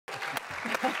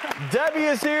Debbie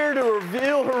is here to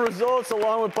reveal her results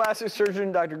along with plastic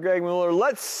surgeon Dr. Greg Mueller.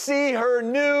 Let's see her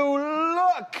new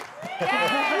look. Yay!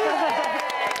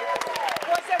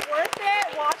 Was it worth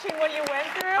it watching what you went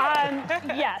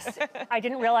through? Yes. I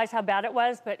didn't realize how bad it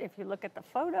was, but if you look at the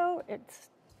photo, it's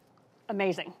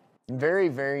amazing. Very,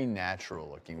 very natural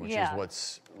looking, which Yeah. is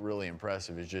what's really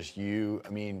impressive. Is just you. I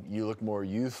mean, you look more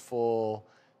youthful,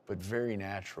 but very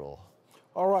natural.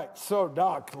 All right, so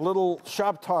Doc, little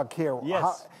shop talk here.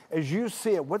 Yes. As you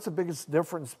see it, what's the biggest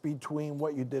difference between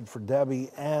what you did for Debbie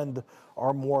and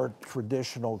our more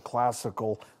traditional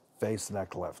classical face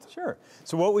neck lift? Sure.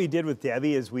 So what we did with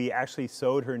Debbie is we actually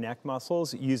sewed her neck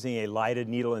muscles using a lighted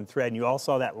needle and thread. And you all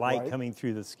saw that light coming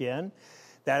through the skin.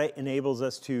 That enables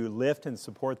us to lift and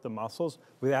support the muscles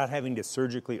without having to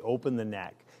surgically open the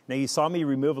neck. Now you saw me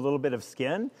remove a little bit of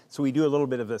skin, so we do a little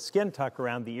bit of a skin tuck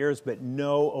around the ears, but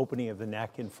no opening of the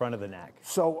neck in front of the neck.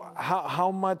 So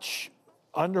how much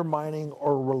undermining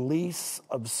or release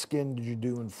of skin did you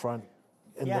do in front,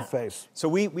 in the face? So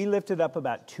we lifted up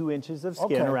about 2 inches of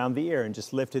skin around the ear and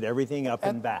just lifted everything up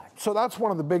and back. So that's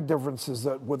one of the big differences,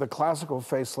 that with a classical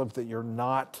facelift that you're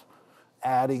not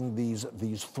adding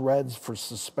these threads for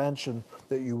suspension,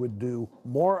 that you would do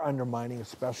more undermining,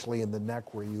 especially in the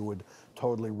neck where you would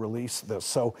totally release this.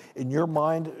 So in your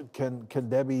mind, can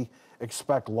Debbie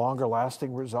expect longer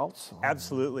lasting results?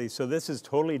 Absolutely. So this is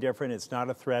totally different. It's not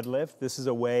a thread lift. This is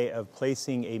a way of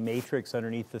placing a matrix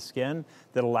underneath the skin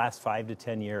that'll last 5 to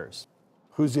 10 years.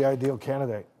 Who's the ideal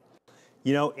candidate?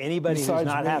 You know, anybody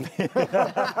Besides who's not happy.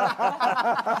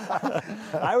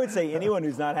 I would say anyone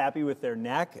who's not happy with their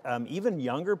neck, even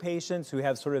younger patients who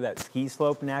have sort of that ski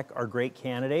slope neck are great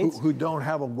candidates. Who don't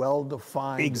have a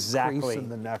well-defined crease in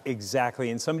the neck. Exactly.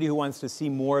 And somebody who wants to see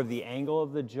more of the angle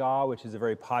of the jaw, which is a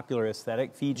very popular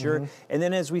aesthetic feature. And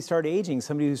then as we start aging,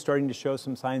 somebody who's starting to show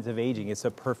some signs of aging, it's a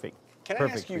perfect Can I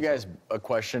ask you guys a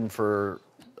question for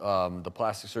the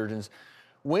plastic surgeons?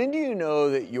 When do you know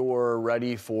that you're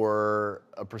ready for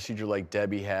a procedure like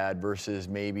Debbie had versus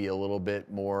maybe a little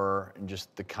bit more in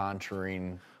just the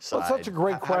contouring side? Well, it's such a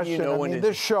great question. I mean,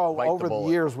 this show, over the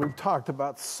years, we've talked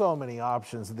about so many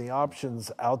options. And the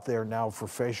options out there now for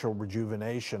facial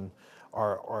rejuvenation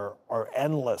are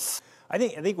endless. I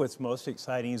think what's most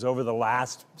exciting is over the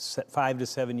last 5 to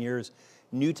 7 years,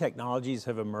 new technologies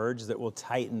have emerged that will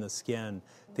tighten the skin.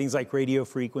 Things like radio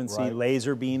frequency,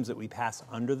 laser beams that we pass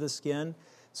under the skin.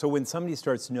 So when somebody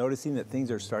starts noticing that things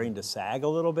are starting to sag a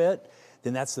little bit,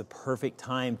 then that's the perfect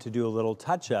time to do a little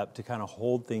touch-up to kind of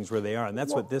hold things where they are. And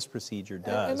that's what this procedure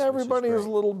does. And everybody is a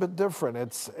little bit different.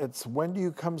 It's when do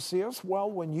you come see us?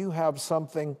 Well, when you have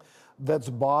something that's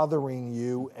bothering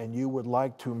you and you would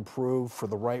like to improve for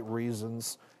the right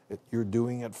reasons, you're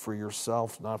doing it for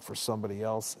yourself, not for somebody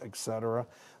else, etc.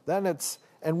 Then it's,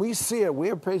 and we see it. We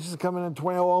have patients coming in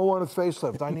 20, oh, I want a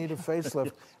facelift. I need a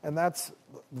facelift. And that's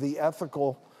the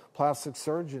ethical plastic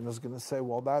surgeon is going to say,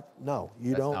 well, no,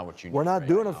 you don't. Not what you need. We're not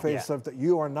doing a facelift. That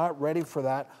you are not ready for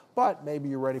that, but maybe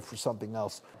you're ready for something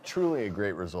else. Truly a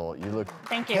great result. You look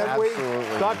Thank you.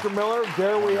 absolutely. Dr. Miller,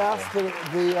 dare we ask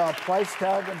the price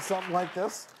tag on something like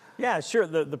this? Yeah, sure.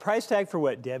 The price tag for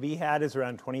what Debbie had is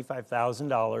around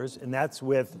 $25,000, and that's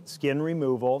with skin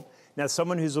removal. Now,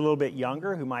 someone who's a little bit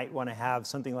younger who might want to have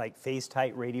something like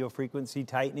face-tight radio frequency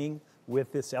tightening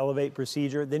with this Elevate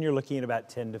procedure, then you're looking at about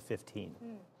 10 to 15.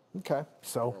 Okay,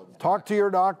 so talk to your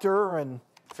doctor and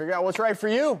figure out what's right for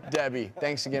you, Debbie.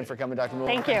 Thanks again for coming, Dr.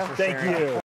 Mueller. Thank you. Thank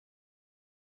you.